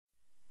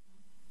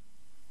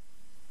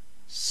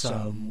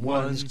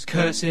Someone's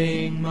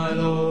cursing my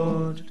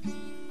lord,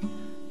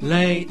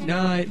 late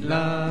night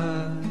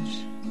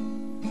lunch.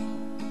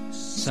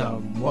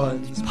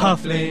 Someone's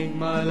puffling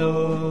my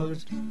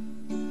lord,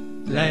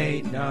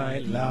 late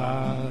night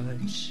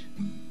lunch.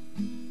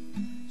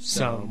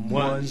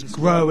 Someone's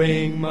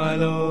growing my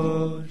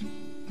lord,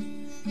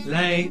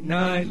 late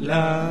night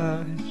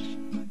lunch.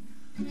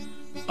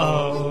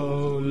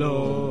 Oh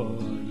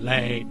Lord,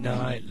 late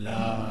night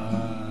lunch.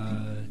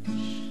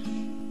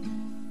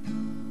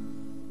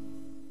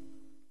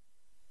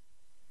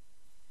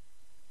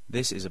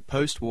 This is a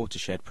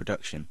post-Watershed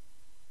production.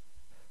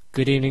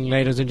 Good evening,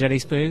 ladles and jelly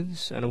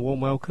spoons, and a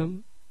warm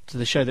welcome to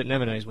the show that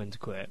never knows when to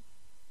quit.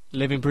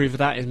 Living proof of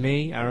that is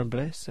me, Aaron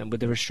Bliss, and with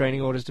the restraining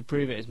orders to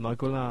prove it is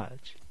Michael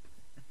Large.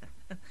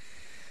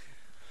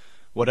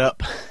 What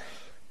up?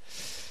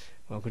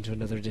 Welcome to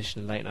another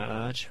edition of Late Night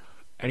Large.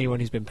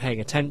 Anyone who's been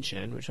paying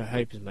attention, which I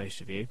hope is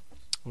most of you,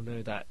 will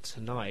know that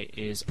tonight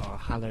is our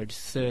hallowed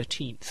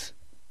 13th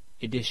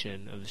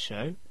edition of the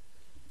show.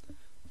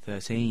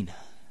 13.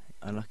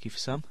 Unlucky for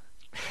some.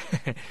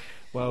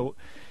 Well,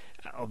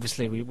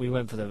 obviously we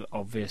went for the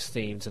obvious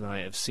theme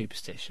tonight of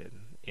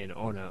Superstition in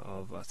honour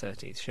of our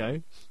 13th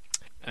show.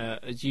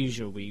 As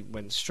usual, we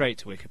went straight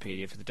to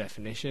Wikipedia for the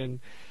definition.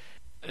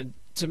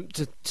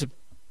 To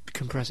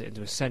compress it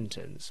into a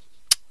sentence,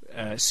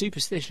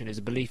 superstition is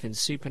a belief in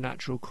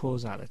supernatural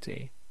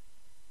causality.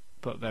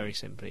 Put very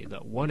simply,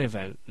 that one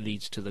event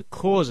leads to the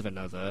cause of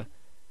another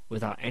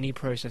without any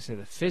process in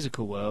the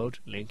physical world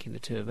linking the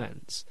two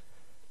events.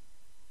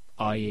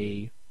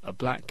 I.e., a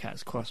black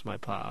cat's crossed my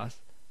path,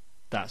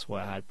 that's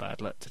why I had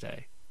bad luck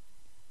today.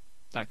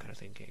 That kind of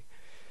thinking.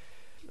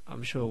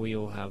 I'm sure we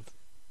all have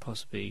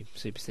possibly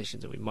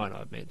superstitions that we might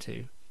not admit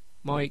to.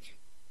 Mike,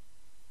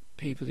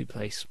 people who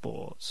play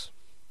sports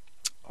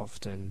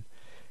often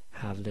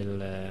have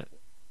little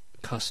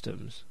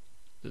customs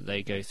that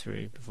they go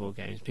through before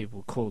games.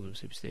 People call them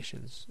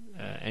superstitions.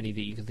 Any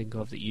that you can think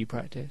of that you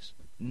practice?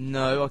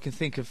 No, I can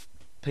think of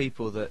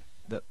people that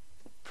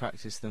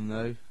practice them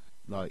though.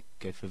 Like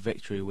go for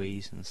victory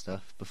wheeze and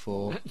stuff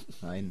before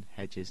in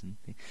hedges and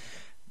things.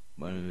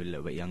 When we were a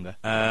little bit younger.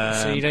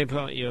 So you don't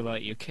put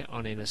your kit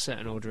on in a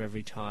certain order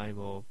every time,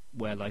 or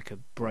wear like a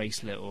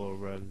bracelet or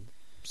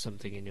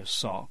something in your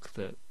sock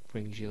that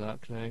brings you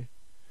luck? No.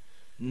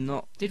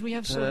 Not Did we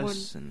have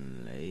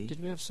personally.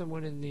 Did we have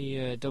someone in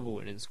the double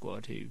winning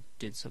squad who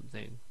did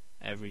something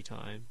every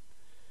time?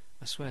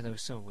 I swear there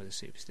was someone with a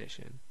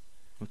superstition.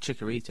 Well,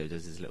 Chikorito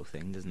does his little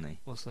thing, doesn't he?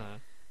 What's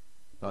that?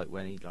 Like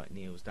when he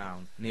kneels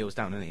down,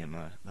 isn't he,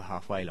 on the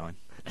halfway line,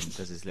 and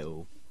does his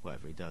little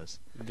whatever he does.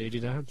 Voodoo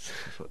dance.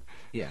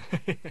 Yeah.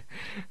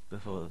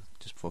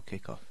 Just before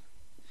kickoff.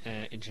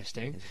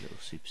 Interesting. His little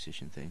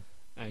superstition thing.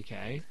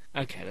 Okay.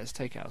 Let's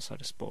take it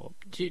outside of sport.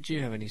 Do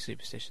you have any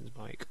superstitions,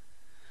 Mike?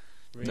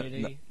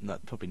 Really? No,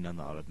 probably none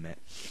that I'll admit.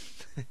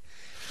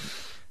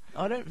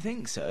 I don't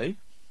think so.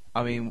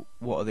 I mean,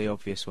 what are the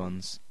obvious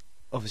ones?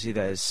 Obviously,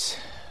 there's,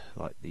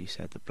 like you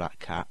said, the black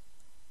cat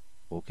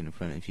walking in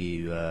front of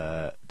you.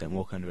 Don't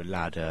walk under a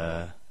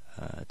ladder.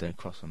 Don't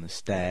cross on the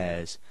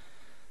stairs.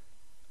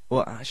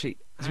 Well, actually,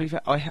 to be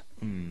fair,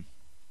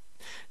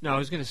 No, I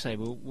was going to say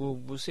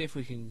we'll see if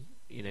we can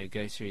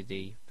go through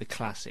the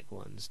classic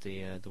ones,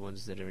 the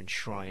ones that are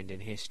enshrined in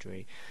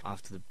history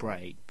after the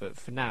break. But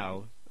for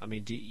now, I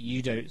mean,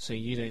 you don't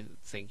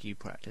think you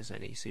practice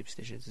any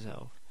superstitions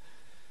yourself?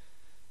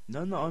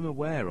 None that I'm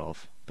aware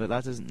of, but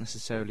that doesn't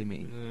necessarily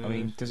mean. I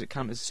mean, does it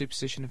count as a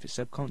superstition if it's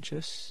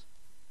subconscious?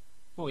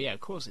 Well, yeah, of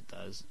course it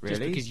does. Really?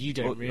 Just because you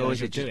don't realise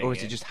you're doing it. Or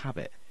is it just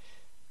habit?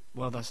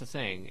 Well, that's the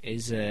thing.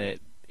 Is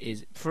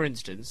for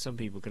instance, some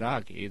people could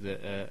argue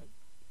that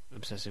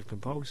obsessive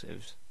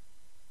compulsives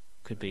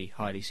could be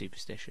highly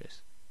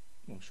superstitious.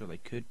 Well, I'm sure they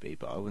could be,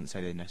 but I wouldn't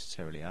say they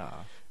necessarily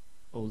are.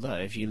 Although,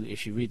 if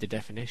you read the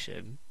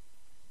definition,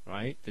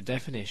 right, the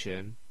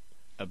definition,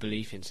 a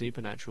belief in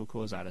supernatural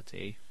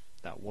causality,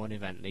 that one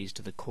event leads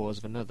to the cause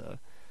of another.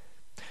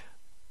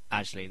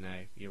 Actually,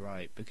 no, you're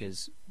right,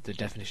 because the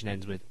definition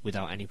ends with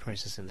without any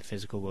process in the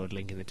physical world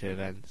linking the two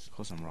events. Of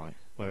course I'm right.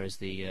 Whereas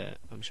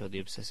I'm sure the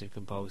obsessive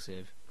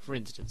compulsive, for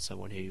instance,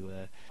 someone who...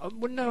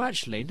 well, no,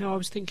 actually, no, I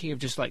was thinking of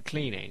just like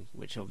cleaning,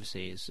 which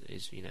obviously is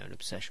an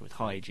obsession with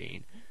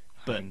hygiene.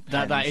 But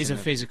that is a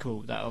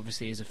physical, that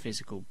obviously is a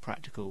physical,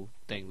 practical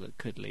thing that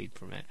could lead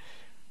from it.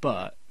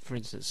 But, for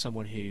instance,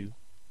 someone who,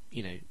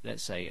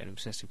 let's say an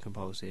obsessive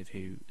compulsive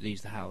who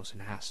leaves the house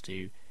and has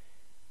to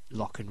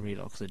lock and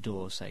relock the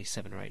door, say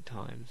 7 or 8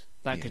 times,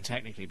 that could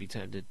technically be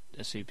termed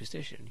a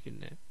superstition,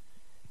 couldn't it?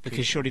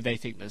 Because surely they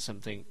think that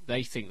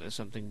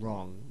something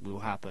wrong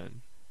will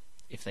happen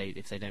if they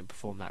don't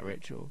perform that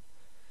ritual.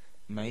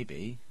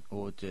 Maybe,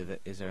 or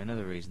is there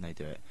another reason they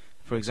do it?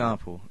 For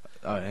example,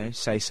 I don't know,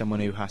 say someone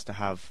who has to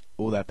have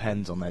all their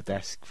pens on their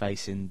desk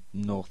facing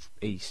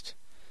north-east.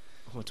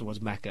 Or towards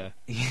Mecca.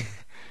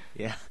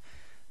 Yeah.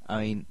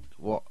 I mean,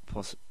 what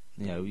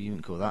you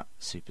wouldn't call that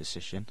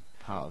superstition.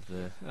 Part of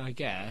the... I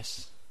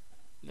guess.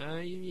 Yeah,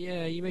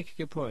 you make a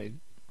good point.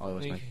 I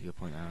always make a good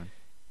point,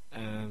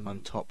 Aaron. On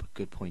top,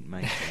 good point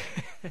maker.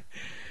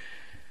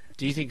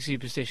 Do you think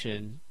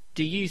superstition...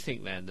 Do you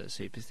think, then, that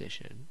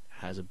superstition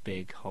has a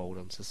big hold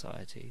on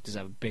society? Does it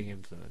have a big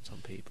influence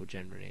on people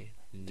generally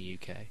in the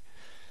UK?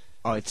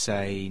 I'd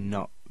say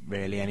not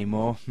really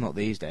anymore. Not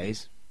these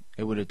days.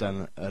 It would have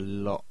done a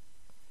lot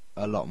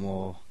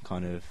more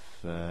kind of,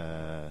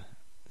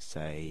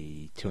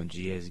 say, 200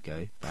 years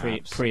ago.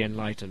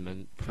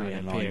 Pre-Enlightenment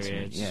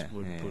periods yeah,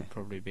 would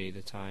probably be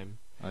the time.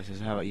 I says,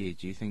 how about you?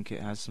 Do you think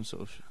it has some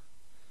sort of...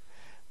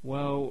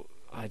 Well,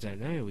 I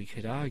don't know. We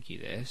could argue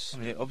this. I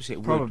mean, obviously,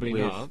 Probably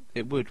not.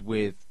 It would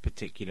with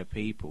particular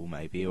people,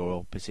 maybe,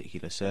 or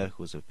particular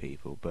circles of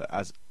people. But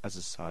as a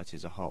society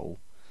as a whole,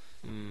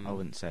 I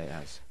wouldn't say it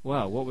has.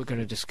 Well, what we're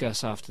going to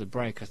discuss after the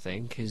break, I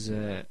think, is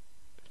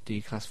do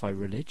you classify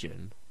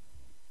religion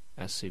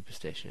as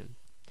superstition?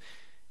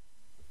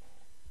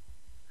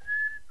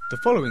 The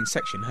following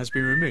section has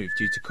been removed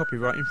due to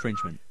copyright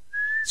infringement.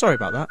 Sorry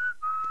about that.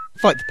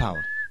 Fight the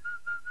power.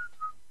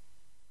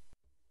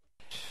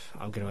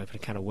 I'm going to open a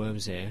can of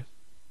worms here.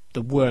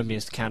 The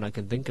wormiest can I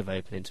can think of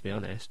opening, to be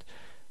honest.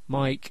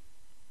 Mike,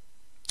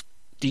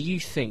 do you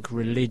think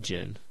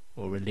religion,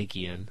 or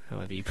religion,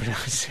 however you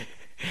pronounce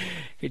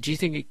it, do you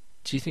think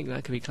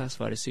that can be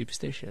classified as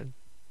superstition?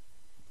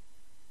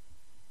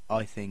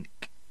 I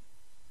think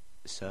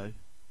so.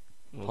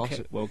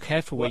 Well,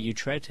 careful where you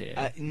tread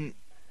here.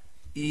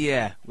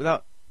 Yeah,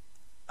 without...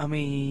 I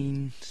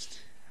mean,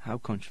 how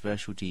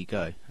controversial do you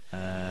go?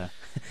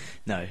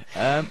 No.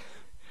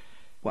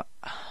 What?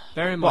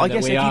 Bear in mind, well, I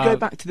guess that if you go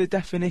back to the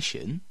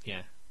definition...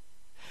 Yeah.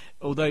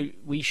 Although,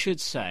 we should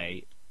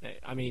say...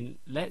 I mean,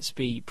 let's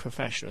be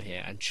professional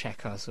here and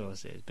check our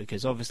sources,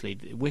 because obviously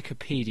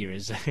Wikipedia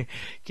is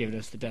giving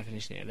us the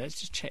definition here. Let's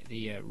just check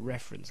the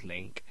reference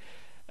link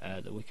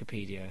that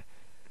Wikipedia...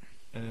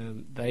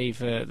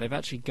 they've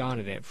actually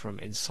garnered it from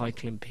the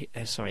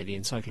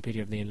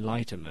Encyclopedia of the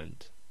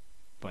Enlightenment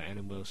by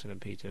Ellen Wilson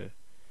and Peter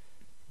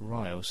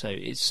Ryle. So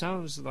it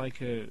sounds like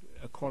a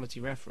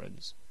quality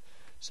reference.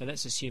 So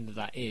let's assume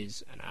that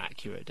is an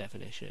accurate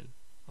definition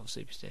of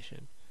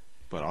superstition.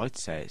 But I'd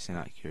say it's an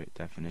accurate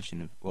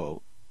definition of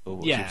what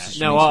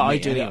superstition means I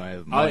to do. me anyway,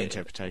 of my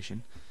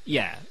interpretation.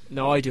 Yeah,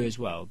 no, I do as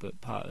well.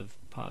 But part of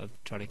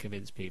trying to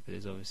convince people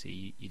is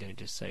obviously you don't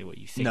just say what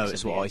you think. No,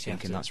 it's what I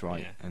think, and that's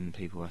right. Yeah. And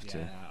people have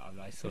to.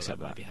 I thought that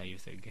might be how you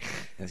think.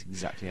 That's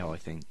exactly how I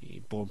think.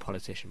 You're born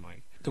politician,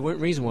 Mike. The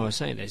reason why I was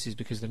saying this is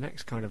because the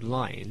next kind of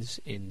lines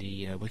in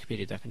the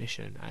Wikipedia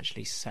definition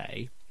actually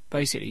say,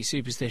 basically,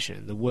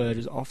 superstition. The word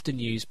is often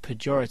used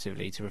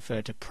pejoratively to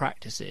refer to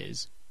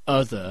practices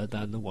other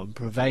than the one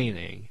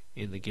prevailing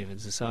in the given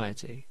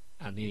society.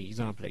 And the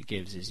example it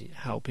gives is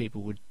how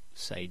people would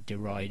say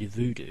deride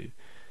voodoo,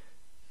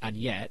 and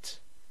yet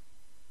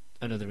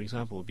another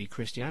example would be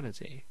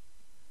Christianity.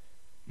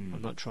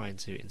 I'm not trying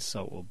to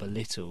insult or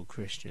belittle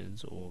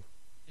Christians or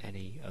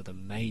any other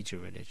major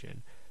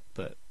religion,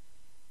 but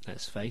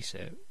let's face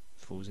it,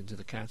 falls into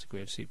the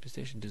category of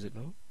superstition, does it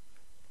not?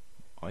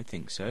 I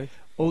think so.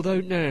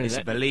 Although it's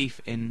a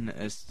belief in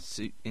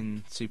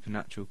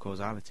supernatural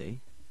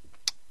causality.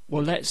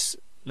 Well, let's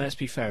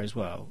be fair as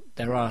well.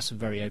 There are some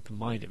very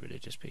open-minded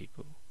religious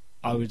people.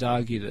 I would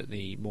argue that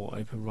the more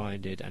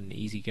open-minded and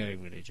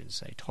easygoing religions,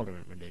 say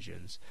tolerant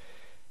religions,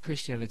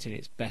 Christianity in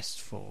its best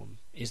form,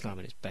 Islam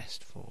in its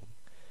best form,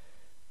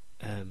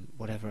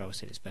 whatever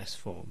else in its best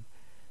form,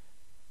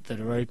 that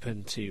are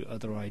open to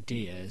other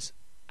ideas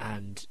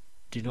and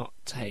do not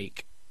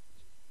take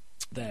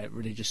their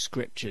religious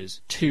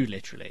scriptures too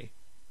literally.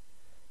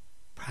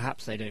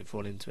 Perhaps they don't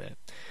fall into it.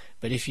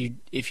 But if you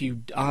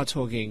are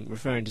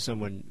referring to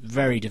someone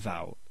very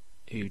devout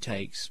who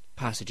takes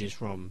passages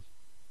from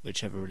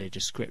whichever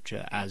religious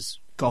scripture as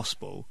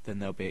gospel, then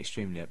they'll be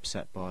extremely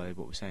upset by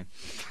what we're saying.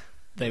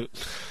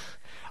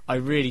 I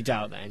really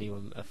doubt that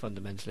anyone, a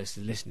fundamentalist,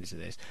 is listening to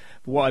this.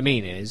 But what I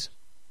mean is,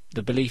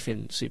 the belief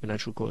in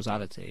supernatural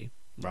causality,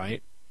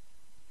 right?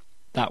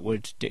 That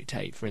would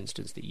dictate, for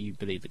instance, that you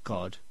believe that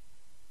God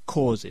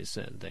causes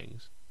certain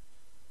things.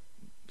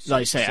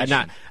 Like, say,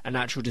 a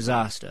natural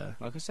disaster.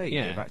 Like I say,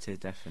 you go back to the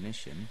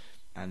definition,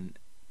 and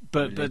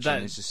religion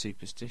that is a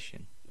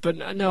superstition. But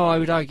no, I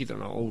would argue that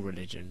not all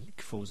religion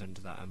falls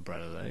under that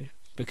umbrella, though.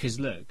 Because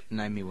look,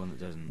 name me one that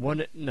doesn't.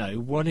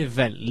 One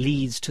event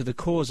leads to the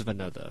cause of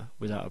another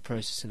without a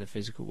process in the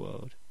physical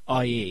world.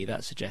 I.e.,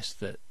 that suggests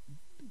that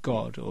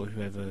God or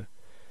whoever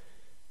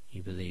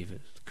you believe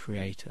is the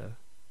creator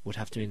would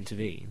have to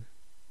intervene,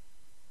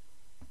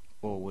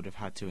 or would have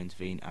had to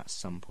intervene at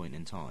some point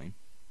in time.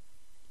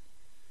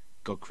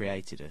 God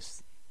created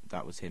us.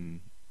 That was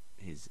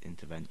his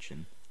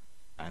intervention.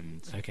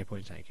 And okay,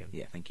 point taken.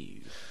 Yeah, thank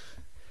you.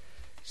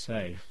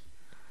 So,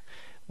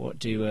 what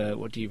do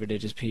you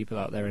religious people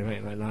out there in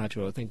Maitland Large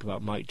world think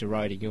about Mike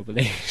deriding your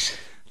beliefs?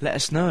 Let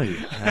us know.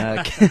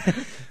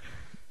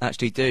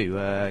 Actually,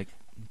 do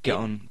get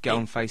on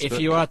Facebook. If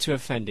you are too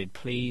offended,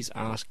 please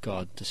ask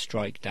God to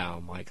strike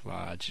down Mike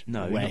Large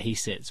where he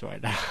sits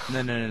right now.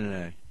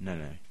 No.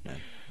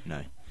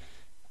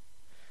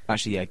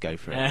 Actually, yeah, go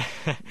for it.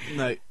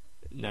 No.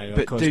 No,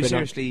 but do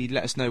seriously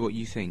let us know what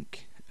you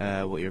think.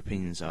 what your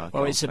opinions are.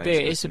 Well, Get it's on a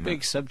big, Facebook it's a and big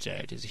that.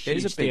 subject. It's a It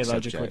is huge a big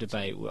theological subject.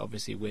 debate.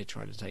 Obviously, we're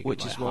trying to take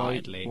Which it is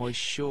lightheartedly why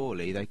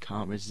surely they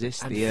can't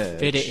resist and the urge.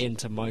 fit it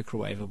into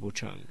microwavable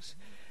chunks.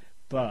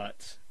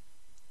 But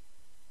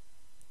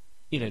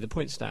the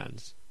point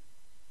stands.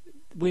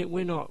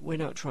 We're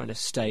not trying to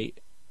state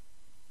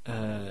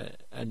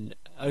an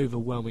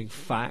overwhelming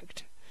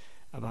fact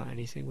about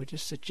anything. We're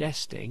just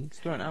suggesting It's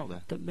thrown out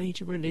there. that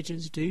major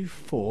religions do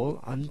fall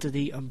under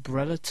the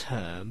umbrella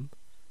term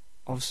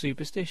of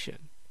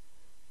superstition,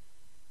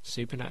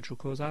 supernatural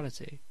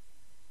causality.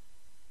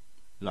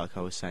 Like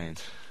I was saying,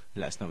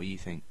 let us know what you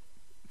think.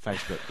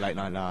 Facebook, Late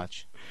Night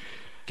Large.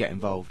 Get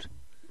involved.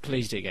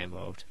 Please do get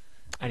involved.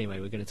 Anyway,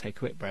 we're going to take a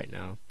quick break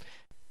now.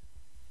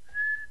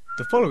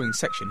 The following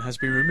section has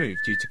been removed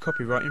due to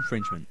copyright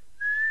infringement.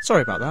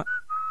 Sorry about that.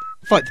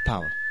 Fight the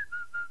power.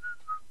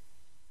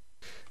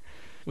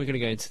 We're going to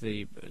go into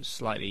the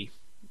slightly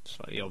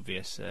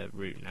obvious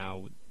route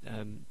now.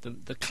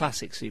 The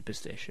classic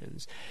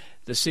superstitions,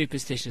 the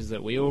superstitions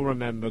that we all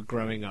remember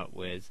growing up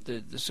with.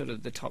 The sort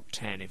of the top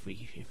 10, if we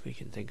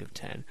can think of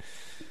 10.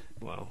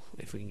 Well,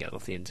 if we can get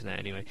off the internet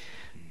anyway.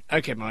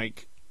 Okay,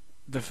 Mike.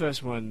 The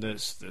first one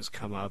that's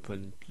come up,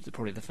 and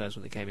probably the first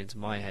one that came into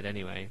my head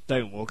anyway.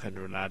 Don't walk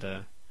under a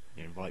ladder.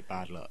 You invite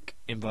bad luck.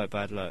 Invite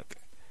bad luck.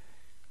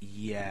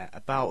 Yeah,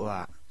 about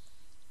that.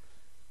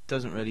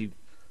 Doesn't really.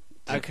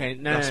 Okay,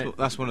 no.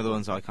 That's one of the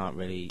ones I can't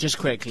really. Just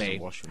quickly,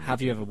 wash from.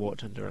 have you ever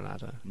walked under a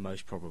ladder?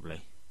 Most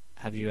probably.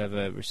 Have you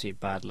ever received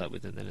bad luck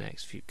within the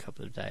next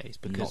couple of days?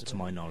 Not to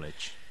my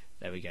knowledge.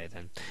 There we go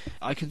then.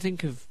 I can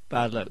think of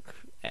bad luck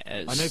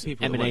as I know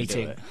people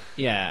emanating. that won't do it.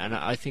 Yeah, and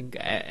I think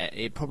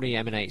it probably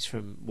emanates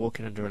from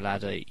walking under a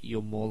ladder.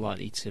 You're more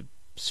likely to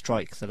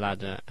strike the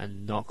ladder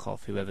and knock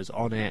off whoever's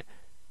on it,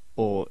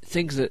 or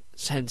things that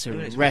tend to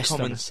rest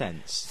common on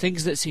sense.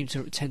 things that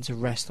tend to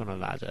rest on a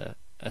ladder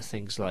are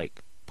things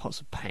like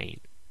pots of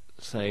paint.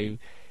 So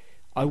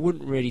I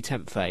wouldn't really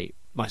tempt fate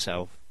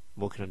myself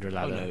walking under a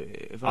ladder. Oh, no.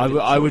 If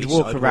I would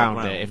walk I'd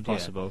around it if yeah.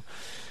 possible.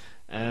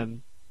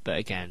 But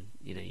again,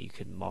 you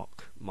could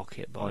mock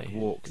it by I'd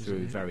walk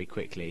through very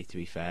quickly, to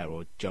be fair,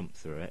 or jump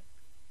through it.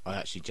 I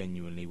actually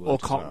genuinely would. or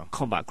as well.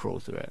 combat crawl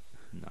through it.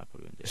 No, I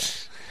probably wouldn't do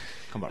that.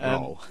 Combat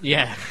roll.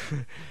 Yeah,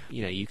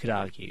 you could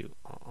argue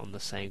on the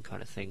same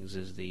kind of things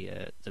as the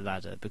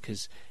ladder,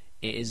 because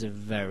it is a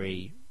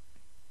very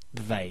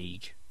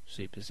vague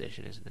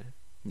superstition, isn't it?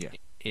 Yeah.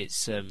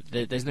 It's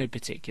there's no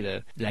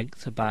particular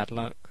length of bad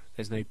luck.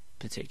 There's no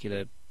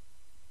particular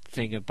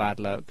thing of bad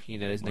luck.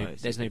 There's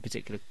no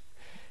particular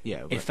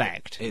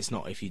effect. It's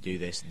not if you do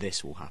this,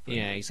 this will happen.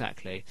 Yeah,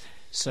 exactly.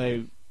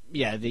 So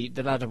yeah, the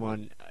ladder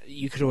one.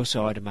 You could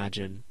also, I'd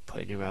imagine,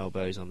 putting your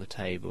elbows on the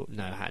table.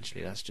 No,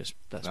 actually, that's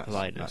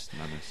politeness. That's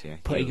manners, yeah.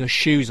 Putting your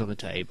shoes on the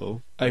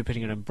table,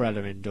 opening an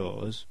umbrella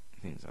indoors.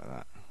 Things like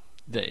that.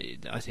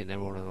 I think they're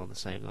all on the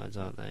same lines,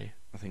 aren't they?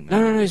 I think.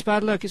 No, it's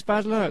bad luck. It's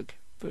bad luck.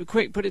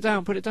 Quick, put it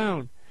down. Put it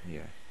down.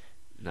 Yeah.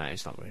 No,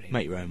 it's not really.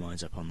 Make your own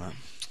minds up on that.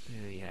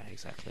 Yeah,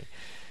 exactly.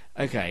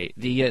 Okay,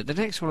 the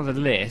next one on the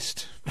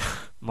list,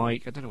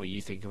 Mike. I don't know what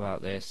you think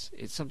about this.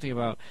 It's something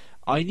about.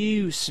 I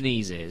knew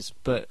sneezes,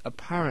 but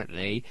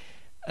apparently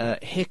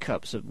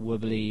hiccups were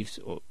believed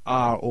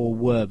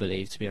were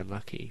believed to be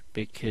unlucky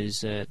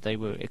because they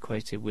were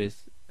equated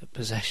with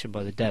possession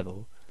by the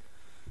devil.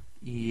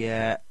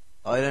 Yeah,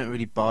 I don't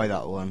really buy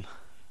that one.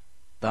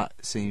 That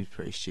seems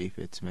pretty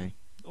stupid to me.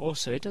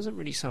 Also, it doesn't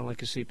really sound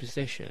like a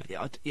superstition.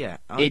 Yeah,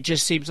 it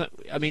just seems like.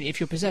 I mean,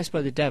 if you're possessed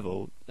by the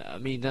devil, I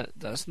mean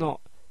that's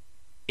not.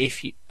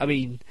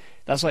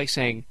 That's like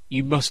saying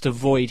you must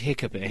avoid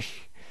hiccuping.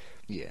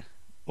 Yeah.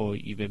 Or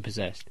you've been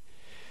possessed.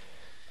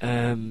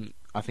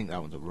 I think that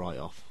one's a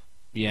write-off.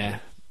 Yeah,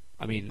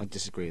 I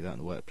disagree with that in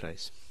the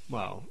workplace.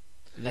 Well,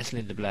 unless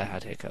Linda Blair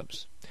had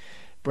hiccups.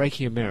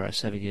 Breaking a mirror,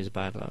 7 years of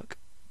bad luck.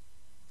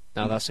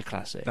 Now that's a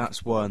classic.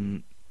 That's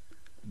one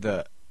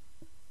that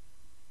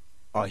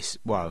I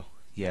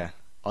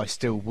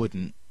still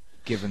wouldn't,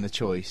 given the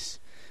choice.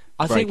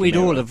 I think we'd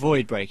all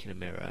avoid breaking a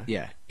mirror.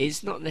 Yeah.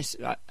 It's not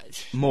necessarily...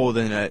 More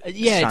than a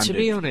to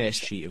be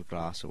honest, sheet of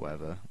glass or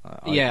whatever.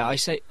 I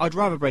say I'd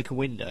rather break a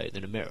window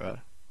than a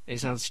mirror. It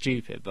sounds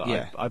stupid, but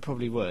yeah. I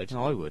probably would.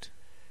 No, I would.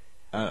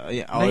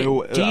 Mate,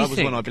 that was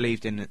think... one I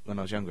believed in when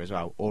I was younger as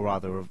well, or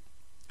rather,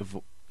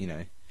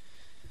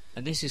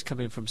 And this is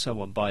coming from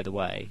someone, by the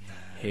way,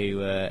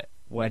 who,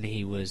 when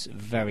he was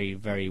very,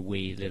 very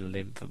wee little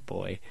infant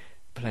boy,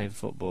 playing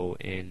football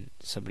in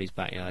somebody's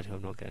backyard, who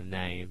I'm not going to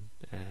name,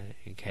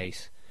 in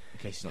case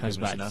he's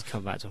not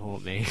come back to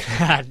haunt me.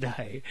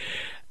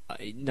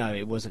 No,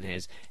 it wasn't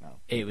his. No.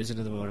 It was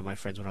another one of my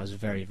friends when I was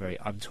very, very.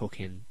 I'm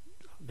talking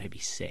maybe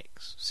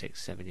 6,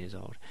 7 years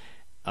old.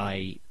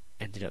 I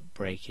ended up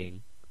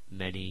breaking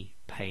many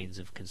panes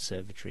of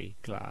conservatory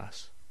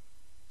glass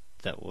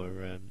that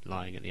were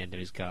lying at the end of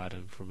his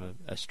garden from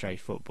a stray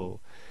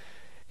football.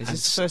 Is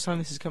this the first time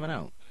this is coming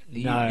out?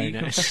 No.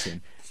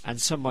 Confessing? And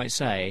some might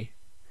say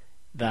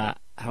that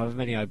however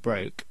many I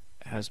broke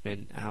has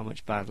been how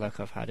much bad luck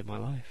I've had in my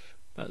life.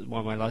 That's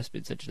why my life's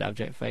been such an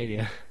abject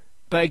failure.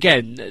 But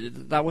again,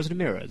 that wasn't a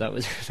mirror. That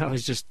was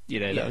just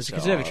that was a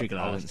conservatory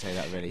glass. I wouldn't say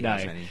that really. No.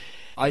 has any.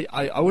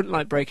 I wouldn't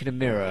like breaking a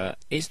mirror.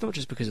 It's not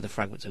just because of the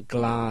fragments of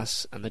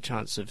glass and the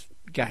chance of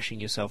gashing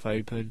yourself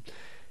open.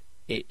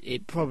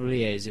 It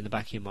probably is in the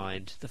back of your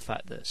mind the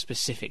fact that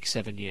specific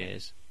 7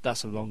 years.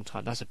 That's a long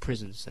time. That's a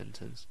prison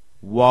sentence.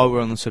 While we're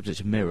on the subject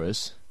of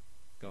mirrors,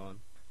 Go on.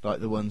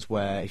 like the ones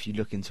where if you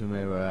look into a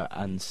mirror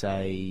and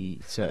say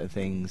certain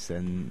things,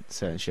 then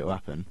certain shit will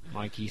happen.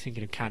 Mike, are you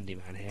thinking of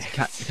Candyman here?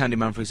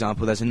 Candyman, for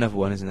example, there's another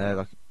one, isn't there?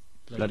 Like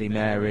Bloody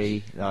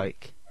Mary.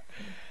 Like,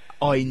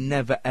 I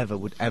never ever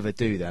would ever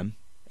do them.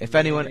 If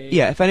anyone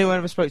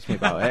ever spoke to me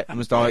about it and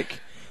was like,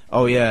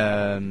 "Oh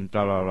yeah,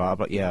 blah blah blah," I'm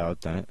like, "Yeah, I've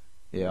done it.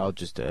 Yeah, I'll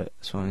just do it.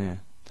 It's fine. Yeah,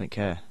 don't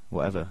care.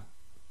 Whatever.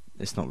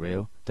 It's not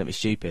real. Don't be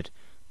stupid."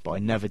 But I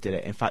never did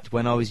it. In fact,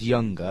 when I was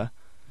younger,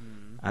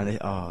 I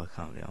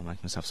can't believe I'll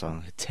make myself sound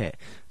like a tit.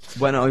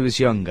 When I was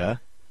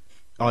younger,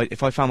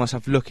 if I found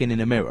myself looking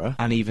in a mirror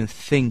and even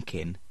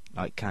thinking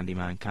like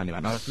Candyman,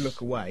 I'd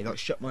look away, like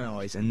shut my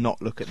eyes and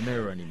not look at the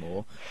mirror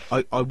anymore.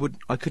 I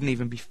couldn't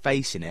even be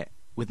facing it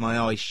with my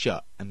eyes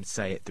shut and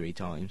say it 3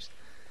 times.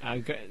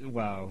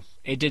 Well,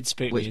 it did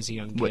spook me as a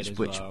young kid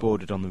which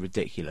bordered on the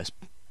ridiculous,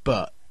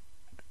 but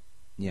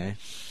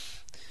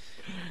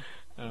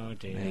Oh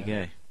dear. there you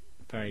go.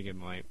 Very good,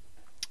 Mike.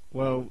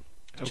 Well,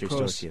 of True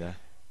course. story there.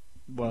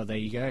 Well, there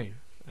you go.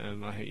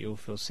 I hope you all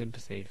feel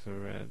sympathy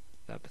for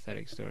that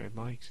pathetic story of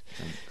Mike's.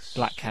 Thanks.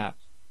 Black cat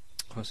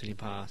crossing your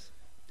path.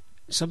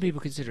 Some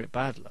people consider it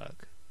bad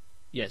luck,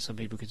 yet some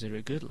people consider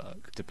it good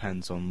luck.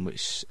 Depends on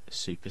which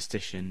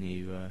superstition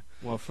you.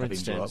 Well, for have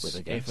been brought up instance,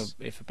 with, I guess.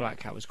 if a black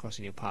cat was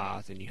crossing your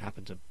path and you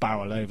happen to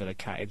barrel over the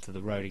cat into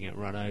the road and get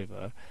run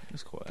over,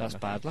 that's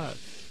bad luck.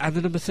 And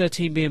the number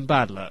 13 being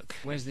bad luck.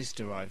 Where's this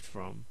derived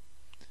from?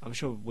 I'm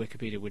sure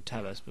Wikipedia would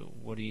tell us, but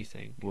what do you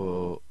think?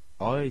 Well,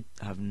 I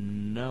have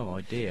no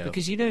idea.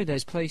 Because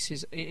there's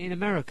places in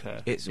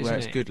America. It's where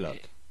it's good luck.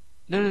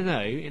 No.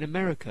 In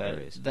America,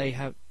 they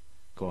have.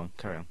 Go on,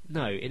 carry on.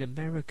 No, in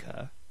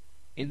America,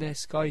 in their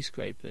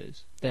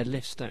skyscrapers, their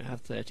lifts don't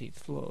have 13th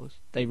floors.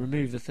 They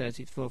remove the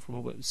 13th floor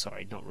from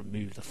sorry, not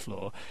remove the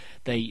floor.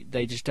 They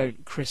just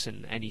don't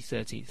christen any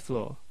 13th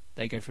floor.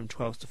 They go from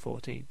 12th to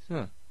 14th.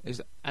 Huh.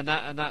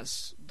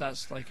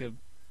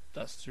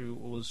 That's through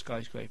all the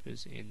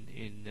skyscrapers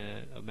in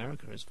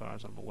America, as far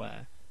as I'm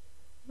aware.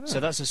 Oh.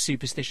 So that's a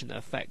superstition that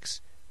affects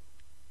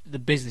the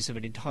business of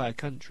an entire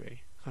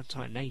country, an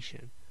entire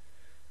nation.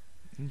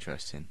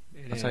 Interesting.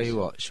 I'll tell you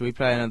what. Should we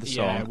play another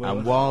song? Yeah,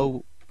 and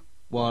while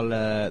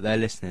they're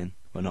listening,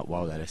 well, not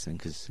while they're listening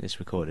because it's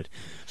recorded,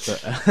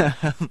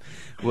 but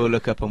we'll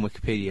look up on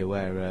Wikipedia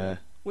where.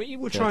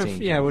 We'll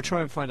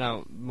try and find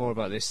out more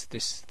about this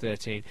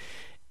 13.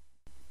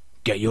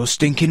 Get your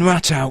stinking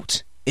rat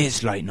out.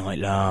 It's late night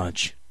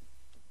large.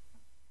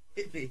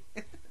 Hit me.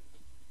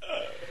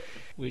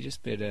 We've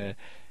just been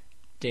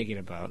digging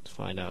about to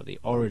find out the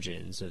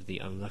origins of the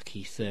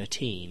unlucky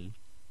 13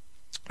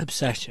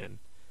 obsession.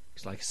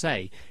 Because, like I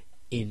say,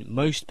 in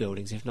most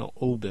buildings, if not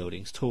all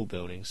buildings, tall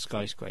buildings,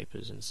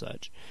 skyscrapers and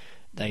such,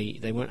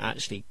 they won't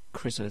actually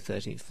christen a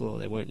 13th floor.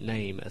 They won't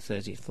name a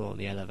 13th floor on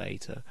the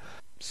elevator.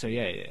 So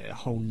yeah, a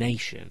whole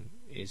nation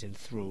is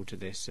enthralled to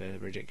this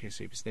ridiculous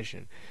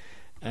superstition.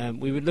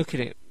 We would look at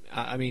it.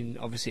 I mean,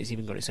 obviously, it's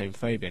even got its own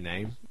phobia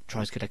name.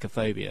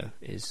 Triskaidekaphobia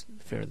is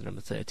fear of the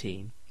number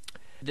 13.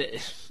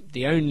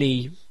 The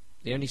only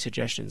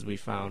suggestions we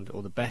found,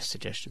 or the best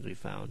suggestions we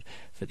found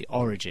for the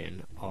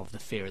origin of the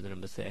fear of the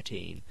number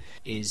 13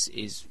 is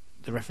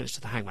the reference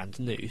to the hangman's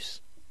noose,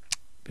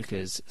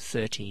 because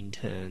 13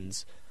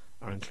 turns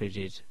are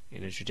included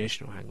in a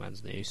traditional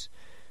hangman's noose,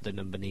 the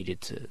number needed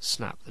to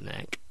snap the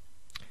neck,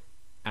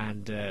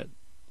 and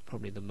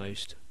probably the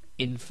most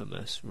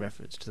infamous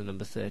reference to the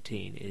number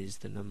 13 is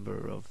the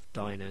number of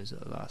diners at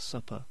the Last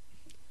Supper.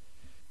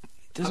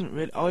 It doesn't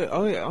really.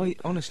 I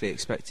honestly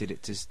expected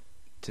it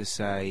to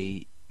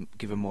say,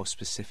 give a more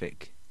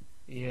specific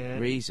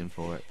reason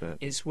for it, but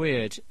it's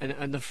weird.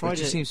 And the Friday,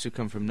 it just seems to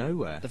come from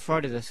nowhere. The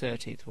Friday the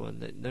 13th one,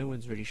 that no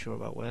one's really sure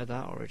about where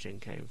that origin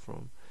came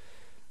from.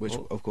 Which,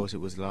 of course,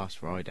 it was last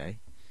Friday.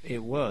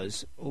 It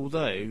was,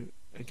 although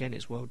again,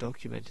 it's well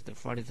documented that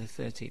Friday the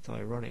 13th,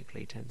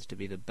 ironically, tends to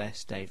be the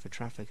best day for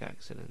traffic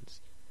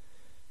accidents.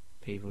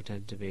 People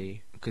tend to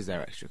be... Because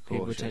they're extra cautious.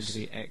 People tend to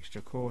be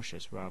extra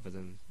cautious rather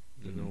than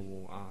the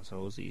normal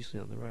arseholes that you see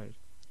on the road.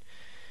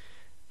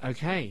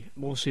 Okay,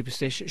 more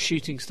superstition.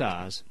 Shooting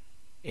stars.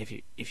 If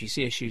you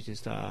see a shooting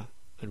star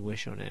and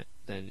wish on it,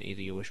 then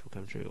either your wish will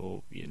come true,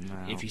 or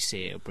if you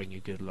see it, it'll bring you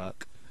good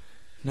luck.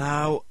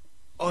 Now,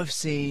 I've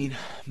seen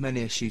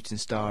many a shooting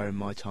star in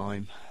my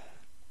time.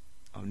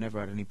 I've never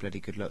had any bloody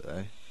good luck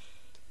though.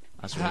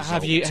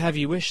 Have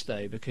you wished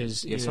though?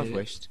 Because yes, I've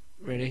wished.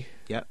 Really?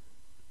 Yep.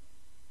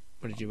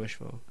 What did you wish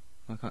for?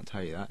 I can't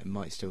tell you that. It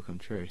might still come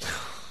true.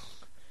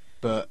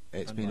 But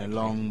it's been a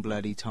long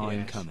bloody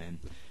time coming.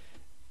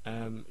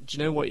 Do you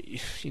know what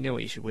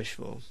you should wish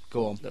for?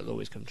 Go on. That'll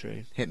always come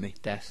true. Hit me.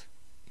 Death.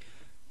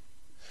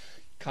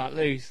 Can't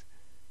lose.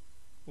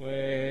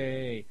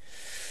 Way.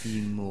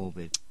 You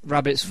morbid.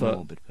 Rabbit's foot.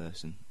 Morbid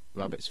person.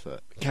 rabbit's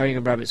foot. Carrying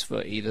a rabbit's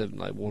foot, either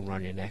like worn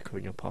around your neck or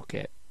in your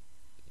pocket,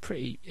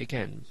 pretty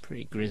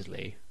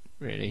grisly,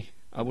 really.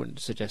 I wouldn't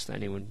suggest that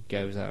anyone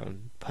goes out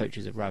and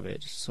poaches a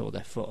rabbit to saw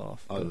their foot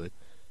off. I would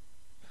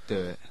do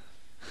it.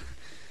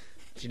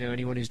 Do you know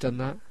anyone who's done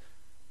that?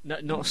 No,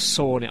 not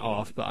sawn it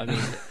off, but I mean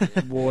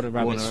worn a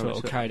rabbit's foot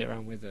or carried it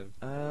around with them.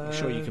 I'm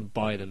sure you can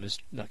buy them as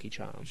Lucky I'm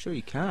Charms. sure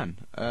you can.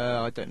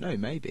 I don't know,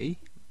 maybe.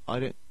 I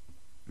don't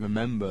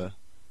remember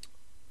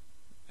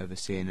ever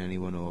seeing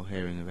anyone or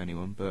hearing of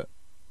anyone, but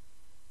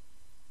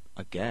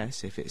I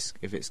guess if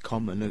it's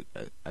common,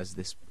 as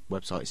this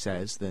website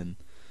says, then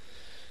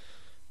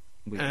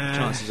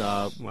chances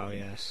are, well,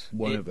 yes,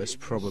 one of us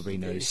probably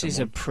knows This someone. is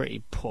a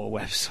pretty poor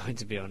website,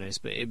 to be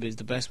honest, but it was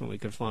the best one we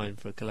could find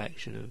for a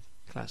collection of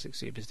classic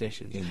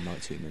superstitions. In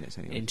like 2 minutes,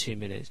 anyway. In 2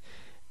 minutes.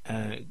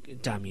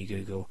 Damn you,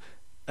 Google.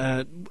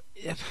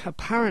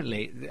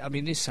 Apparently, I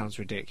mean, this sounds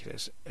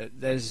ridiculous.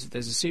 There's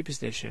a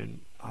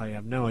superstition. I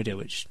have no idea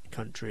which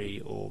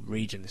country or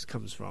region this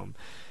comes from.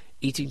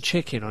 Eating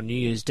chicken on New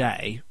Year's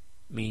Day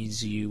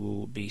means you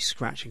will be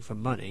scratching for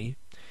money,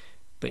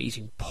 but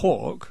eating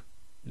pork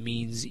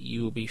means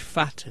you will be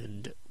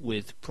fattened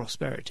with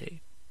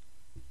prosperity.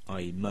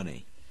 I.e.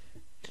 money.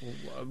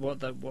 What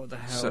the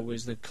hell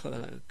was the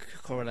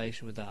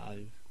correlation with that?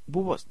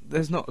 Well,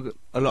 there's not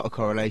a lot of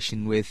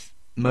correlation with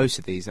most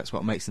of these. That's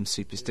what makes them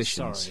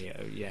superstitions.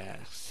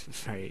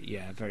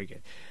 Sorry, very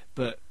good.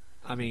 But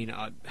I mean,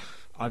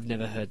 I've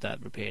never heard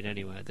that repeated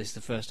anywhere. This is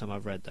the first time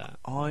I've read that.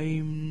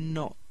 I'm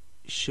not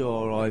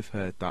sure I've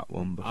heard that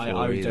one before.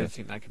 I don't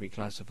think that can be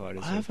classified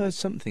as. I have heard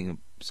something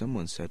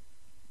someone said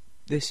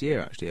this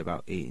year actually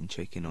about eating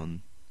chicken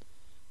on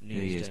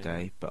New Year's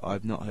Day, but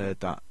I've not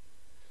heard that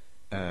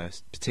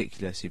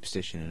particular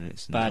superstition, and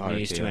it's bad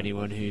news to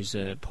anyone who's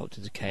popped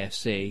into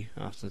KFC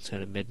after the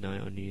turn of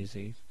midnight on New Year's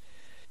Eve.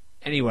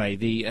 Anyway,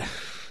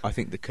 I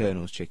think the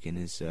Colonel's chicken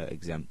is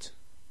exempt.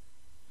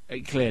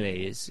 It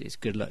clearly is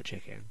good luck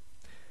chicken.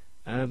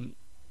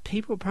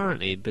 People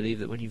apparently believe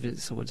that when you visit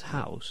someone's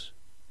house,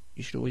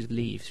 you should always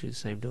leave through the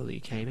same door that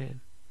you came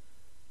in.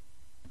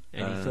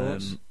 Any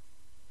thoughts?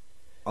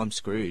 I'm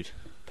screwed.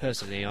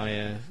 Personally,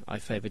 I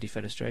favour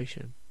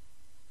defenestration.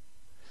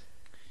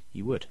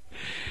 You would.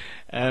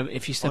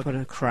 If you step on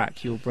a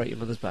crack, you'll break your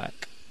mother's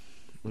back.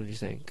 What do you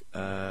think?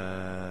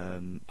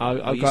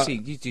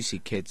 You do see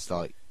kids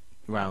like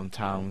around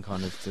town,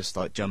 kind of just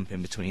like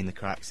jumping between the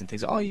cracks and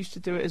things. I used to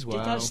do it as well.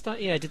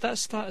 Did that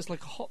start as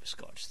like a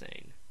hopscotch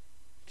thing?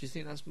 Do you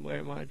think that's where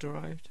it might have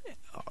derived?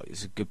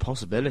 It's a good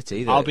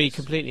possibility. I'll be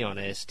completely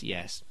honest.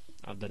 Yes,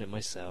 I've done it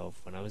myself.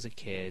 When I was a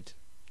kid,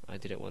 I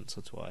did it once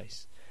or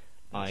twice.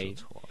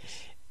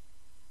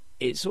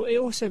 It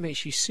also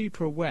makes you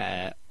super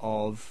aware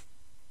of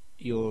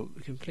your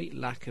complete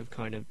lack of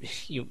kind of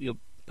your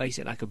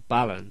basic lack of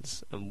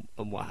balance and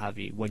what have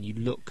you when you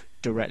look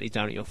directly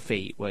down at your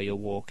feet where you're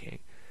walking.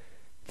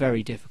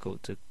 Very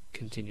difficult to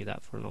continue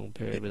that for a long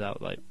period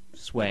without like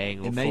swaying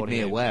or falling. It made me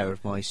aware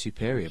of my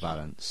superior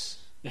balance.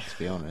 To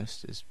be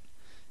honest, it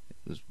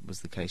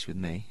was the case with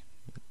me.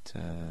 But,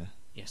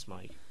 yes,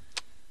 Mike.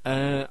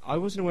 I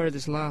wasn't aware of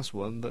this last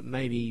one, but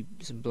maybe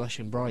some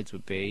blushing brides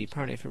would be.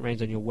 Apparently, if it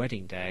rains on your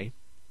wedding day,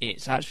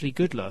 it's actually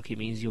good luck. It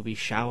means you'll be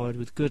showered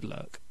with good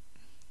luck.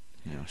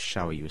 Yeah, I'll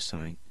shower you with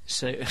something.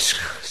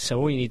 So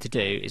all you need to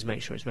do is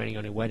make sure it's raining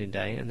on your wedding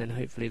day, and then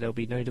hopefully there'll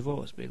be no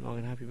divorce, be a long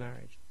and happy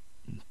marriage.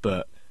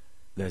 But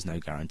there's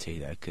no guarantee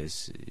there,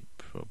 because it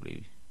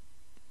probably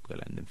will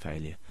end in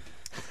failure.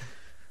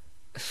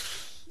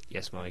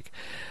 Yes, Mike.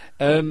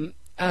 And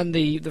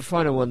the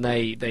final one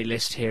they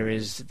list here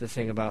is the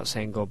thing about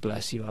saying God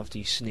bless you after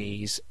you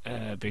sneeze,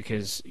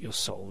 because your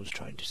soul's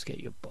trying to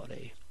escape your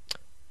body.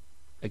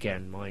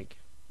 Again, Mike.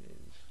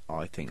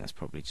 I think that's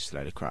probably just a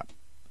load of crap.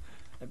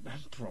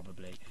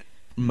 Probably.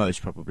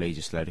 Most probably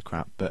just a load of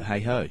crap, but hey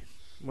ho.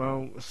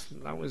 Well,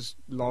 that was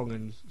long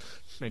and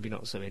maybe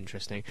not so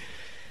interesting.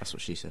 That's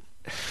what she said.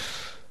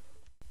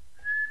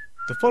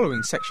 The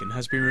following section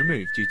has been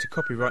removed due to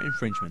copyright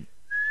infringement.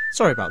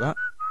 Sorry about that.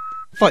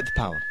 Fight the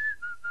power.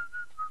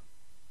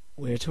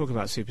 We're talking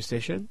about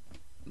superstition.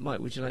 Mike,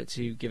 would you like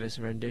to give us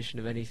a rendition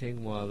of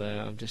anything while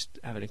I'm just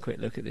having a quick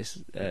look at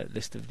this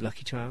list of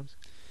Lucky Charms?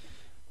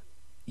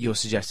 You're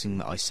suggesting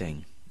that I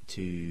sing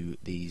to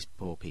these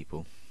poor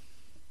people.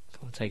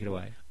 Come on, take it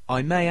away.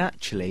 I may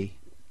actually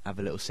have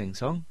a little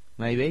sing-song,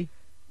 maybe.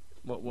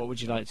 What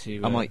would you like to...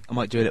 I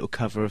might do a little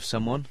cover of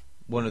someone.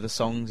 One of the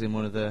songs in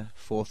one of the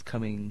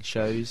forthcoming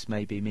shows,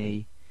 maybe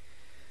me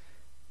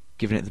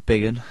giving it the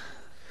big un,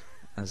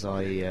 as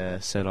I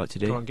so like to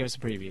do. Come on, give us a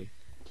preview.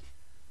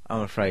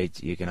 I'm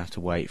afraid you're going to have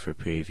to wait for a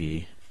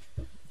preview.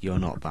 You're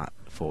not that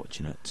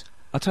fortunate.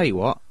 I'll tell you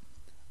what,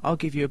 I'll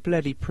give you a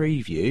bloody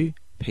preview,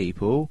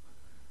 people,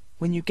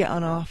 when you get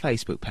on our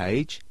Facebook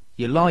page,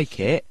 you like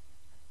it,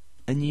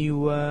 and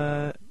you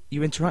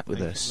interact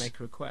with us. Make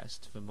a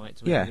request for Mike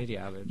to make an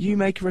video of it. You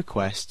make a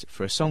request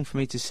for a song for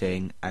me to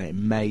sing, and it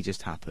may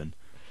just happen.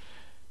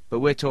 But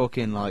we're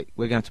talking like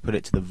we're going to have to put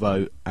it to the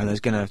vote, and there's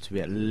going to have to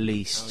be at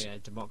least... Oh yeah,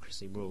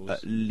 democracy rules.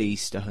 At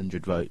least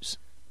 100 votes.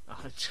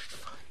 100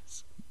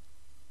 votes.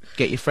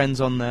 Get your friends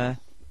on there.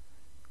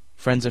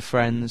 Friends of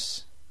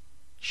friends.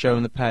 Show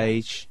them the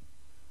page.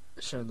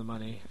 Show them the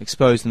money.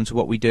 Expose them to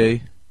what we do.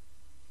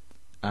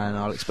 And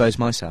I'll expose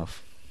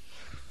myself.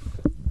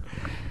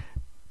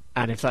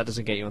 And if that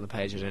doesn't get you on the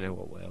page, I don't know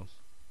what will.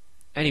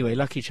 Anyway,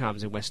 Lucky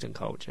Charms in Western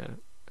culture.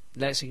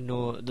 Let's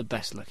ignore the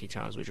best Lucky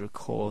Charms, which are, of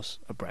course,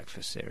 a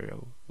breakfast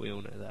cereal. We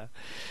all know that.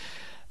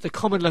 The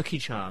common Lucky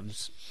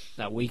Charms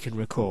that we can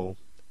recall,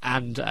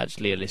 and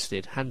actually are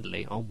listed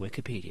handily on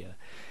Wikipedia.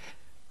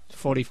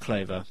 4-leaf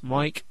clover.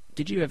 Mike,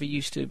 did you ever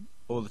used to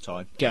All the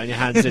time. get on your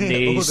hands and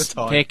knees, All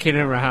the time. picking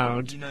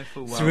around? You know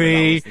full well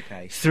Three, that was the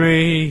case.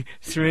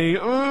 three.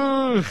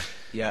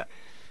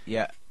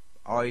 Yeah.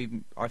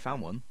 I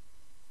found one.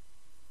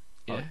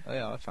 Yeah.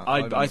 I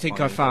found. I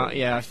think I found. one.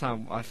 Yeah, I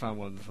found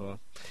one before.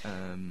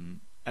 Um,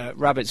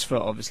 Rabbit's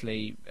foot,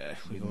 obviously,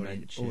 we've We already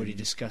mentioned.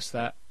 discussed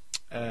that.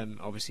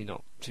 Obviously,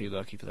 not too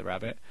lucky for the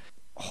rabbit.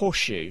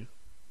 Horseshoe.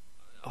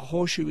 A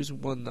horseshoe is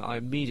one that I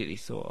immediately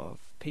thought of.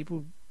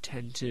 People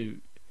tend to.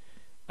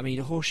 I mean,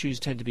 horseshoes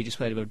tend to be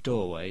displayed above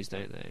doorways,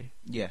 don't they?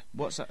 yeah.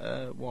 What's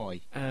that?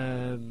 Why?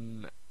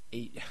 Do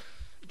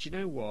you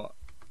know what?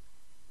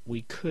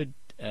 We could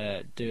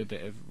do a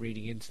bit of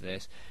reading into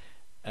this.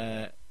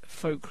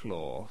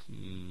 Folklore,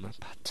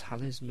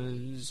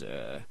 talismans.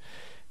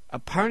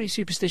 Apparently,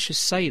 superstitious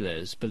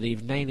sailors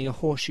believe nailing a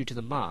horseshoe to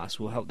the mast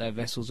will help their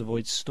vessels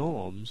avoid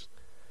storms.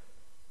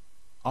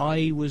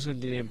 I was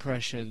under the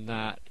impression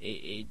that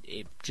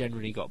it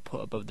generally got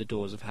put above the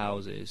doors of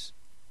houses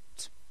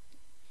to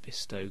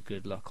bestow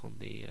good luck on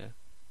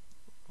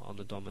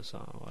the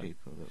domicile.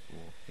 People that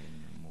walk in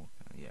and walk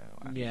out.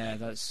 Yeah. Yeah,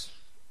 that's.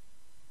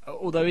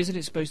 Although, isn't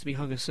it supposed to be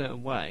hung a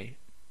certain way?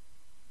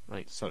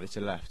 Like, Slightly to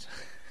the left.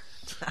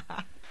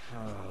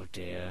 oh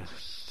dear.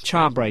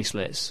 Charm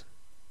bracelets.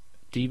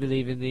 Do you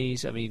believe in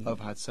these? I mean,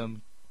 I've had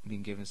some.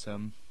 Been given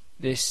some.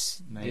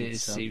 this made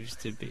some. seems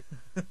to be.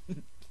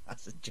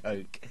 That's a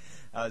joke.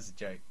 That was a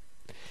joke.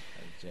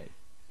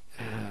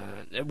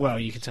 Well,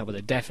 you can tell by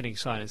the deafening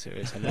silence it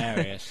was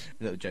hilarious.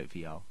 A little joke for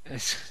y'all.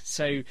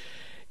 So,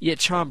 yeah,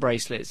 charm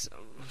bracelets.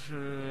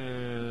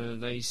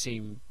 They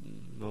seem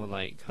more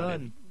like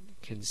Fun.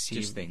 consumerist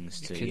Just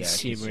things to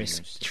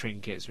consumerist.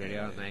 trinkets, really,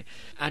 Yeah. aren't they?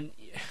 And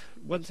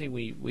one thing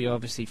we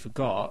obviously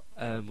forgot,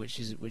 which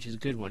is a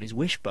good one, is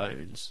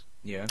wishbones.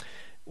 Yeah.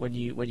 When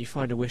you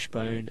find a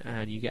wishbone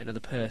and you get another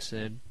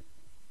person,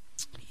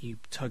 you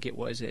tug it.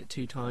 What is it?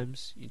 2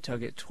 times. You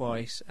tug it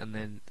twice, and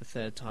then the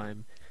third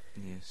time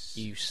Yes.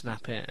 you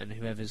snap it, and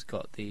whoever's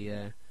got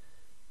the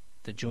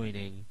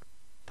joining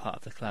part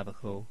of the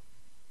clavicle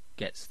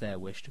gets their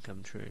wish to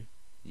come true.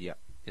 Yeah.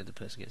 The other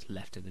person gets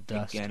left in the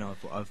dust. Again,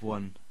 I've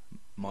won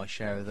my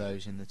share of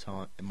those in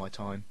my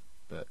time,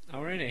 but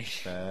Oh, really?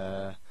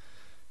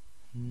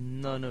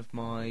 none of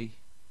my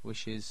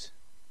wishes,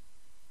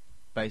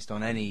 based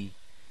on any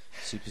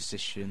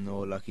superstition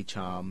or lucky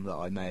charm that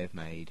I may have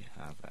made,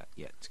 have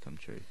yet to come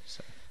true.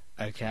 So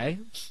Okay.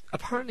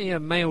 Apparently, a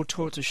male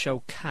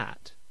tortoiseshell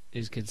cat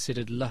is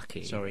considered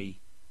lucky. sorry,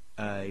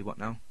 what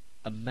now?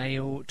 A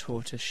male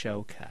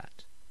tortoiseshell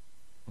cat.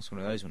 What's one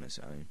of those on its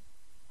own?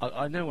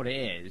 I know what it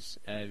is.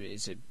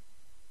 It's a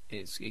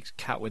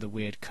cat with a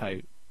weird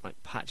coat,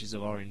 like patches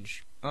of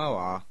orange. Oh,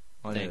 I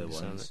know the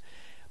things on ones.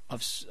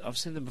 it. I've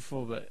seen them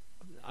before, but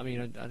I mean,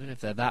 I don't know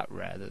if they're that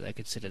rare that they're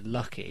considered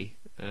lucky.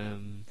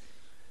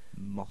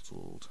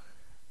 Mottled.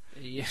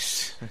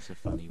 Yes. That's a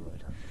funny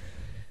word.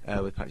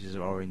 With patches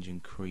of orange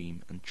and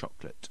cream and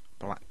chocolate,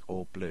 black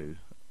or blue.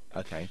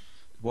 Okay.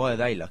 Why are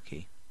they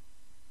lucky?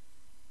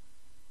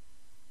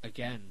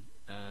 Again,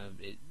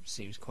 it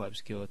seems quite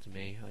obscure to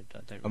me. I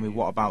don't. I mean, really-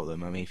 what about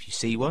them? I mean, if you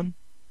see one,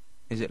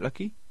 is it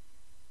lucky?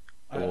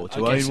 Or I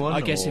to guess, own one?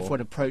 I guess if or-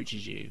 one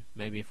approaches you,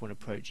 maybe if one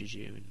approaches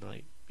you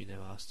and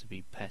asks to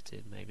be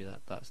petted, maybe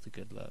that's the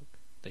good luck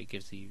that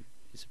gives you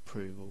his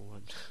approval.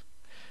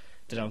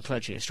 And I'm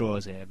clutching at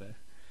straws here, but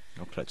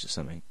I'll clutch at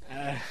something.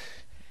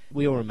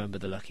 we all remember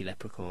the lucky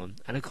leprechaun,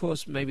 and of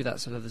course, maybe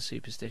that's another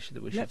superstition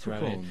that we should throw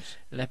in. Leprechauns.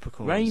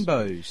 Leprechauns.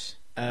 Rainbows.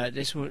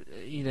 This one,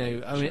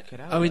 Check it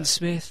out Owen there.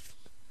 Smith.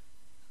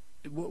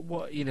 What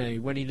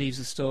when he leaves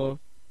the store,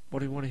 what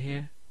do we want to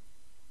hear?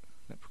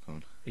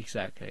 Leprechaun.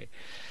 Exactly.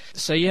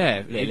 So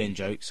yeah, Little in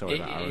joke. Sorry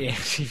about Aaron.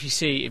 if you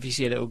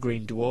see a little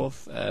green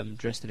dwarf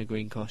dressed in a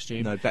green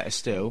costume, No, better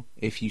still,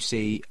 if you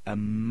see a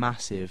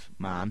massive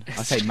man,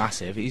 I say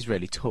massive, he's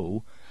really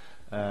tall,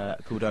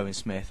 called Owen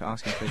Smith,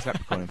 asking for his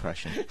leprechaun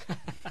impression.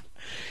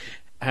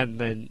 and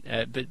then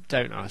but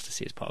don't ask to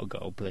see his pot of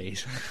gold,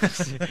 please.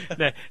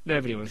 No,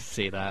 nobody wants to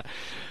see that.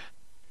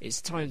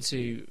 It's time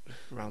to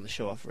round the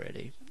show off.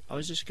 Really, I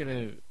was just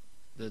gonna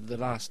the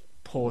last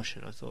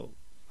portion. I thought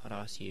I'd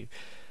ask you,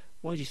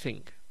 why do you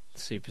think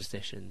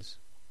superstitions?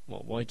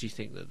 Why do you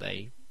think that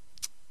they're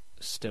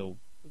still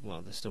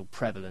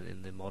prevalent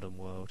in the modern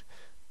world?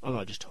 I'm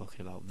not just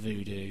talking about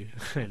voodoo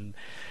and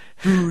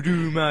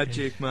Voodoo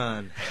magic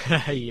man.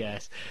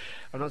 yes,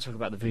 I'm not talking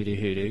about the voodoo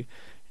hoodoo.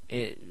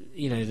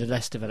 The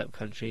less developed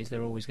countries,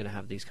 they're always going to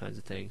have these kinds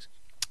of things.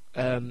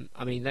 I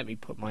mean, let me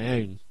put my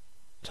own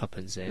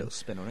tuppence in. Little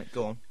spin on it.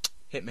 Go on,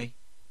 hit me.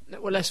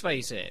 Well, let's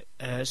face it,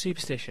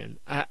 superstition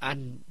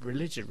and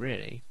religion,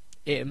 really,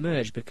 it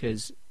emerged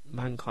because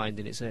mankind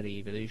in its early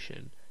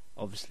evolution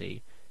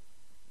obviously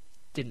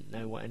didn't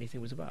know what anything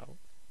was about.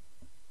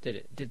 Did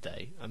it? Did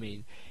they? I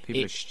mean,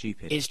 People are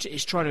stupid.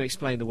 It's trying to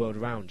explain the world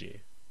around you.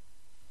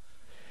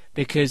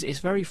 Because it's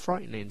very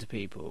frightening to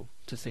people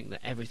to think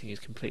that everything is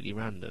completely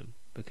random,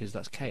 because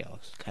that's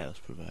chaos. Chaos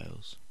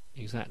prevails.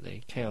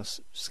 Exactly.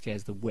 Chaos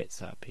scares the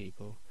wits out of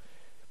people.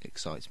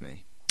 Excites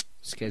me.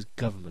 Scares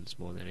governments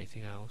more than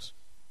anything else.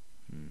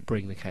 Mm.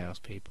 Bring the chaos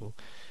people.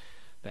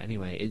 But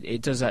anyway,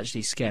 it does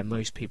actually scare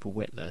most people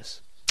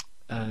witless.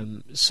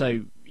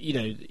 So, you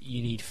know,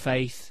 you need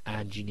faith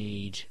and you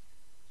need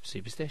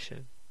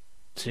superstition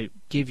to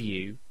give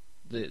you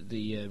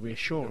the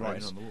reassurance. The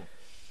writing on the wall.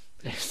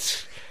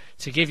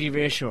 To give you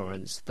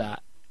reassurance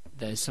that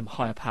there's some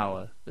higher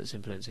power that's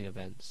influencing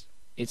events.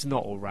 It's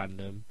not all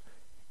random.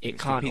 It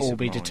It's can't the peace all of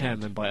be mind.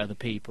 determined by other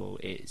people.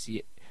 It's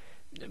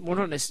well,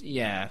 not necessarily.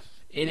 Yeah,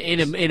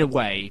 in a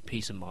way,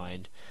 peace of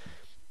mind,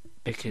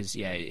 because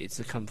it's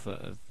the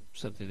comfort of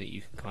something that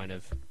you can kind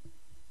of.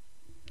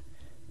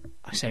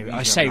 I say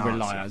have an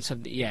rely answer. on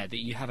something. Yeah, that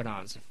you have an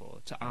answer for,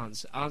 to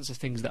answer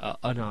things that are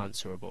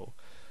unanswerable.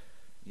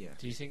 Yeah.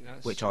 Do you think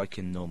that's Which I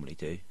can normally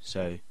do.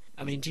 So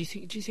I mean, do you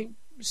think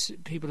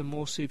people are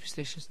more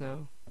superstitious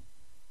now?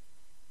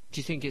 Do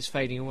you think it's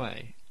fading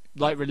away,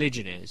 like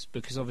religion is?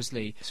 Because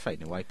obviously, it's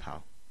fading away,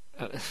 pal.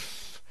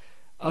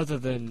 other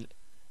than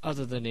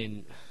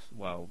in,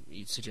 well,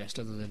 you'd suggest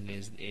other than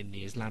in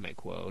the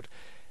Islamic world,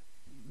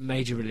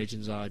 major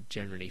religions are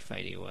generally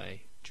fading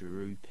away.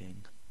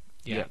 Drooping.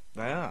 Yeah.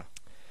 They are.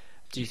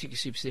 Do you think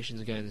superstitions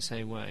are going the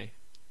same way?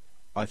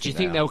 I Do you they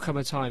think are. there'll come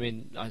a time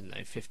in, I don't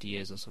know, 50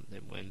 years or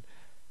something, when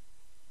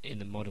in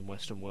the modern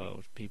Western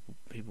world people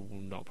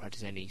will not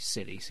practice any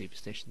silly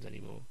superstitions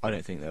anymore? I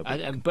don't think they'll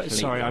be. But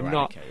sorry, I'm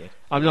not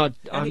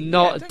Don't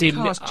not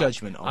cast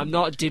judgment on. I'm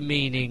not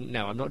demeaning.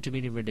 No, I'm not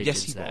demeaning religions.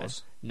 Yes, he there.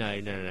 was. No.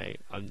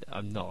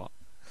 I'm not.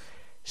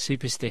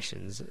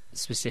 Superstitions,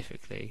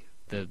 specifically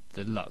the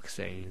luck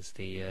things,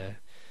 the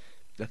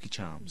Lucky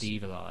Charms.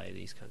 evil eye,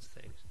 these kinds of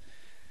things.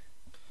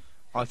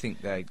 I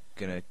think they're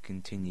going to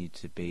continue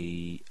to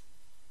be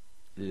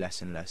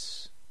less and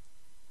less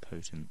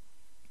potent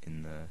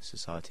in the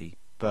society.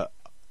 But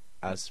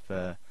as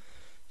for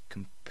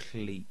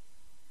completely,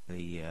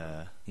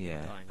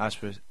 as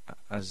for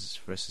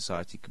a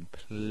society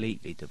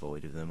completely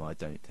devoid of them, I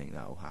don't think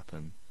that will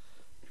happen.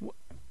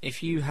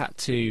 If you had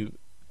to,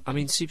 I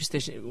mean,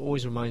 superstition, it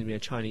always reminds me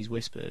of Chinese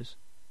whispers.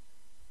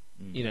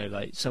 You know,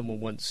 like someone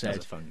once said.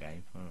 That's a fun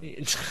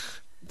game.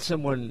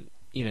 Someone,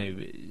 you know,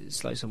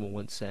 it's like someone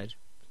once said,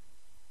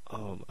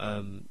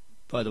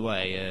 by the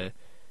way,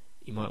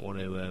 you might want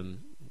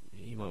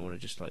to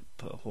just like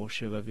put a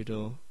horseshoe above your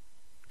door,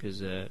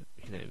 because you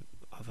know,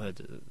 I've heard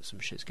that some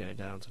shit's going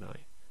down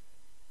tonight.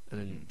 And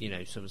then you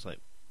know, someone's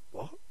like,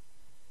 what?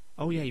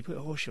 Oh yeah, you put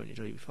a horseshoe on your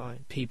door, you'll be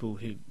fine. People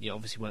who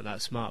obviously weren't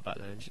that smart back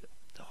then.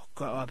 Oh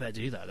God, I better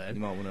do that then.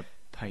 You might want to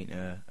paint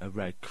a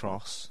red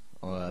cross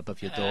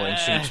above your door in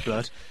sheep's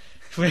blood.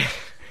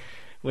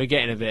 We're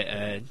getting a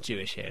bit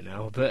Jewish here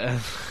now,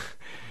 but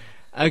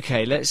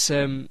okay, let's.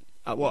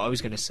 What I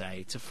was going to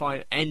say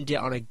to end it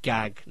on a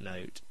gag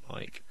note,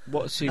 Mike.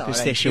 What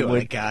superstition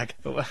would gag?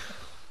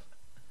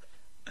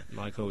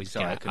 Mike always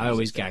Sorry, gag. I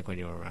always gag when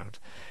you're around.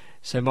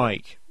 So,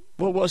 Mike,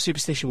 what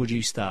superstition would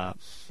you start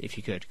if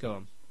you could? Go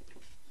on.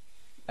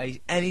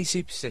 Any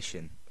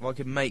superstition. If I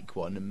could make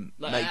one and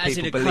Like, make as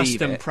in people a believe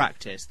custom it.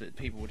 practice that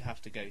people would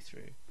have to go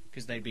through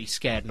because they'd be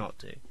scared not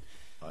to.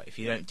 Like, if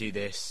you don't do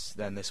this,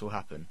 then this will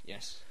happen.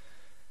 Yes.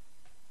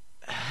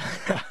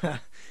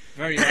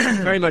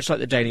 Very much like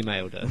the Daily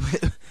Mail does.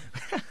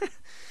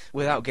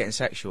 Without getting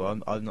sexual,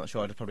 I'm not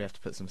sure. I'd probably have to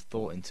put some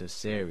thought into a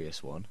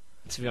serious one.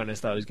 To be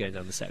honest, I was going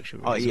down the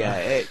sexual route. Oh as yeah,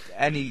 well.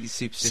 any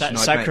superstition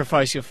I'd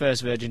Sacrifice your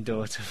first virgin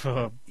daughter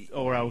for,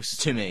 or else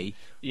make to me,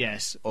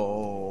 yes,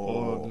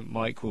 or or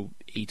Mike will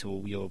eat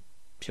all your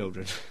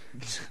children.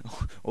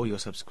 or your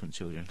subsequent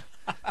children.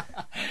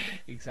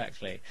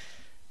 Exactly.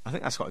 I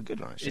think that's quite a good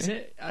one, actually. Is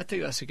it? I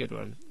think that's a good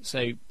one.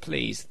 So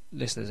please,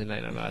 listeners in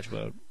Late Night Large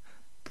World,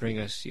 bring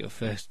us your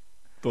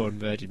first-born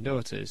virgin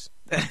daughters.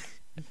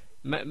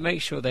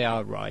 Make sure they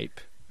are ripe.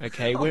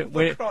 Okay,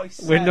 we're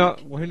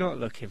not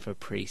looking for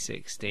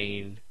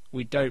pre-16.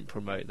 We don't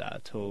promote that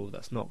at all.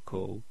 That's not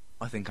cool.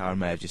 I think I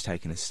may have just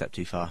taken a step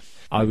too far.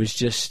 I was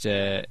just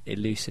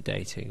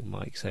elucidating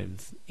Mike's own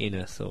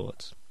inner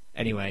thoughts.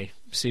 Anyway,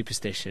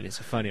 superstition. It's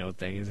a funny old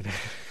thing, isn't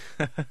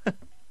it?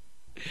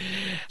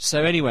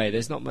 So anyway,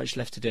 there's not much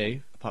left to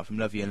do. Apart from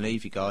love you and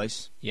leave you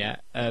guys. Yeah,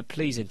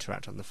 please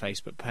interact on the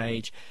Facebook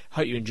page.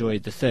 Hope you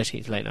enjoyed the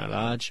 13th Late Night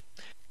Large.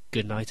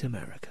 Good night,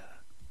 America.